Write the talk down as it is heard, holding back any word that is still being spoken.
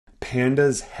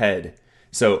Pandas Head.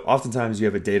 So oftentimes you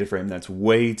have a data frame that's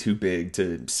way too big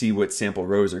to see what sample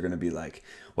rows are going to be like.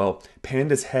 Well,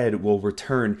 Pandas Head will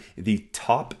return the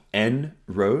top n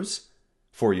rows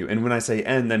for you. And when I say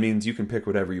n, that means you can pick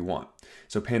whatever you want.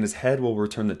 So Pandas Head will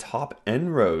return the top n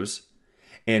rows,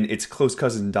 and its close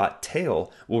cousin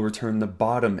 .tail will return the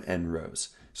bottom n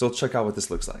rows. So let's check out what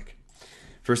this looks like.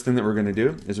 First thing that we're going to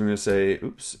do is we're going to say,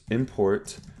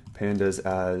 import pandas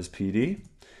as pd.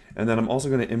 And then I'm also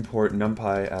going to import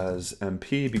numpy as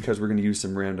mp because we're going to use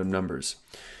some random numbers.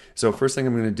 So first thing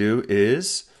I'm going to do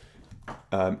is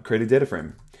create a data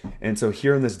frame. And so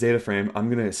here in this data frame, I'm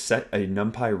going to set a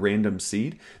numpy random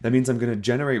seed. That means I'm going to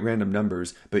generate random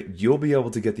numbers, but you'll be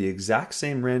able to get the exact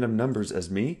same random numbers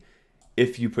as me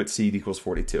if you put seed equals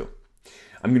 42.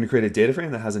 I'm going to create a data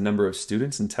frame that has a number of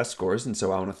students and test scores, and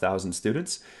so I want 1,000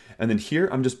 students. And then here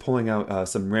I'm just pulling out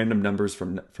some random numbers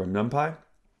from NumPy.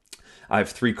 I have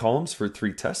 3 columns for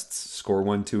 3 tests, score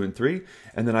 1, 2, and 3,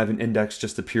 and then I have an index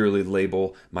just to purely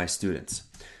label my students.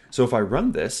 So if I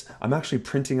run this, I'm actually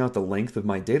printing out the length of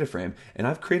my data frame, and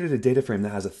I've created a data frame that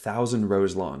has 1,000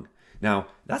 rows long. Now,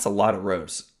 that's a lot of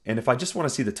rows. And if I just want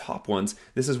to see the top ones,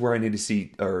 this is where I need to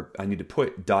see, or I need to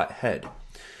put .head.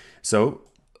 So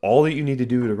all that you need to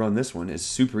do to run this one is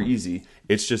super easy.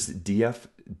 It's just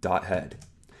df.head.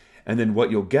 And then what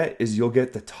you'll get is you'll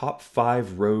get the top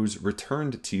 5 rows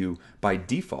returned to you by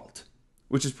default,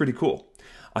 which is pretty cool.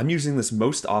 I'm using this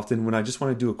most often when I just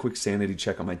want to do a quick sanity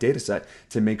check on my data set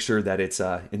to make sure that it's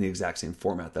in the exact same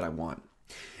format that I want.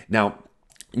 Now,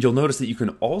 you'll notice that you can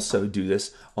also do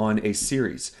this on a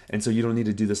series, and so you don't need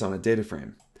to do this on a data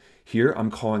frame. Here, I'm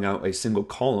calling out a single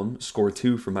column, score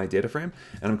 2 for my data frame,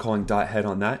 and I'm calling .head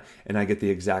on that, and I get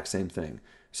the exact same thing.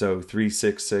 So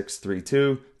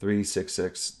 36632,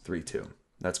 36632.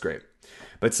 That's great.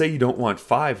 But say you don't want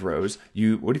 5 rows.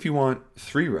 What if you want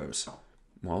 3 rows?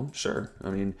 Well, sure. I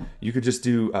mean, you could just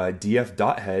do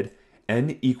df.head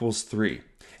n equals 3.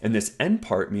 And this n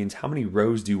part means how many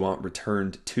rows do you want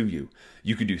returned to you.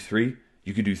 You could do 3.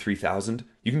 You could do 3,000.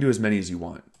 You can do as many as you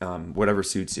want, whatever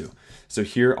suits you. So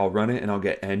here I'll run it and I'll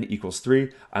get n equals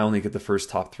 3. I only get the first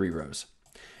top 3 rows.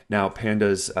 Now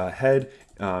Pandas Head,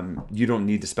 you don't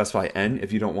need to specify n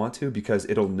if you don't want to, because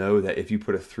it'll know that if you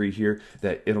put a 3 here,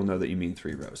 that it'll know that you mean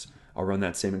 3 rows. I'll run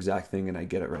that same exact thing and I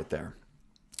get it right there.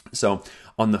 So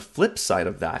on the flip side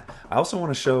of that, I also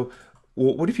want to show,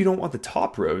 well, what if you don't want the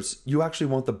top rows? You actually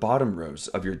want the bottom rows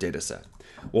of your data set.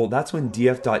 Well, that's when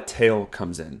df.tail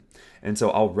comes in. And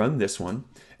so I'll run this one,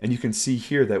 and you can see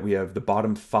here that we have the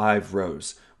bottom 5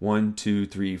 rows, 1, 2,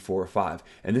 3, 4, 5.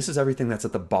 And this is everything that's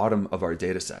at the bottom of our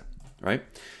data set, right?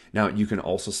 Now you can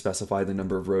also specify the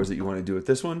number of rows that you want to do with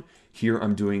this one. Here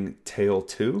I'm doing tail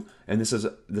 2, and this is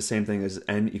the same thing as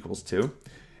n equals 2.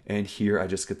 And here I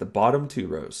just get the bottom 2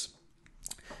 rows.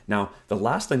 Now, the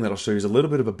last thing that I'll show you is a little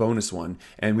bit of a bonus one,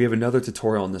 and we have another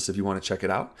tutorial on this if you want to check it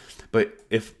out. But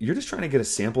if you're just trying to get a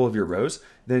sample of your rows,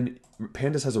 then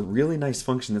Pandas has a really nice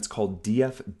function that's called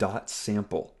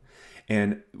df.sample.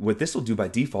 And what this will do by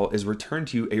default is return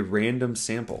to you a random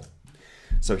sample.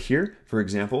 So here, for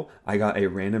example, I got a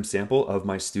random sample of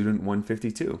my student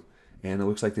 152, and it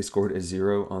looks like they scored a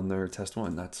 0 on their test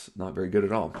 1. That's not very good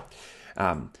at all.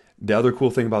 The other cool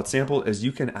thing about sample is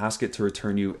you can ask it to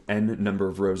return you n number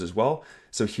of rows as well.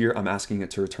 So here I'm asking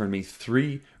it to return me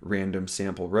 3 random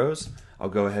sample rows. I'll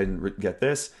go ahead and get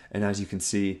this, and as you can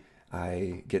see,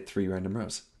 I get 3 random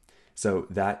rows. So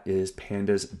that is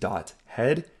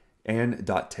pandas.head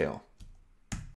and .tail.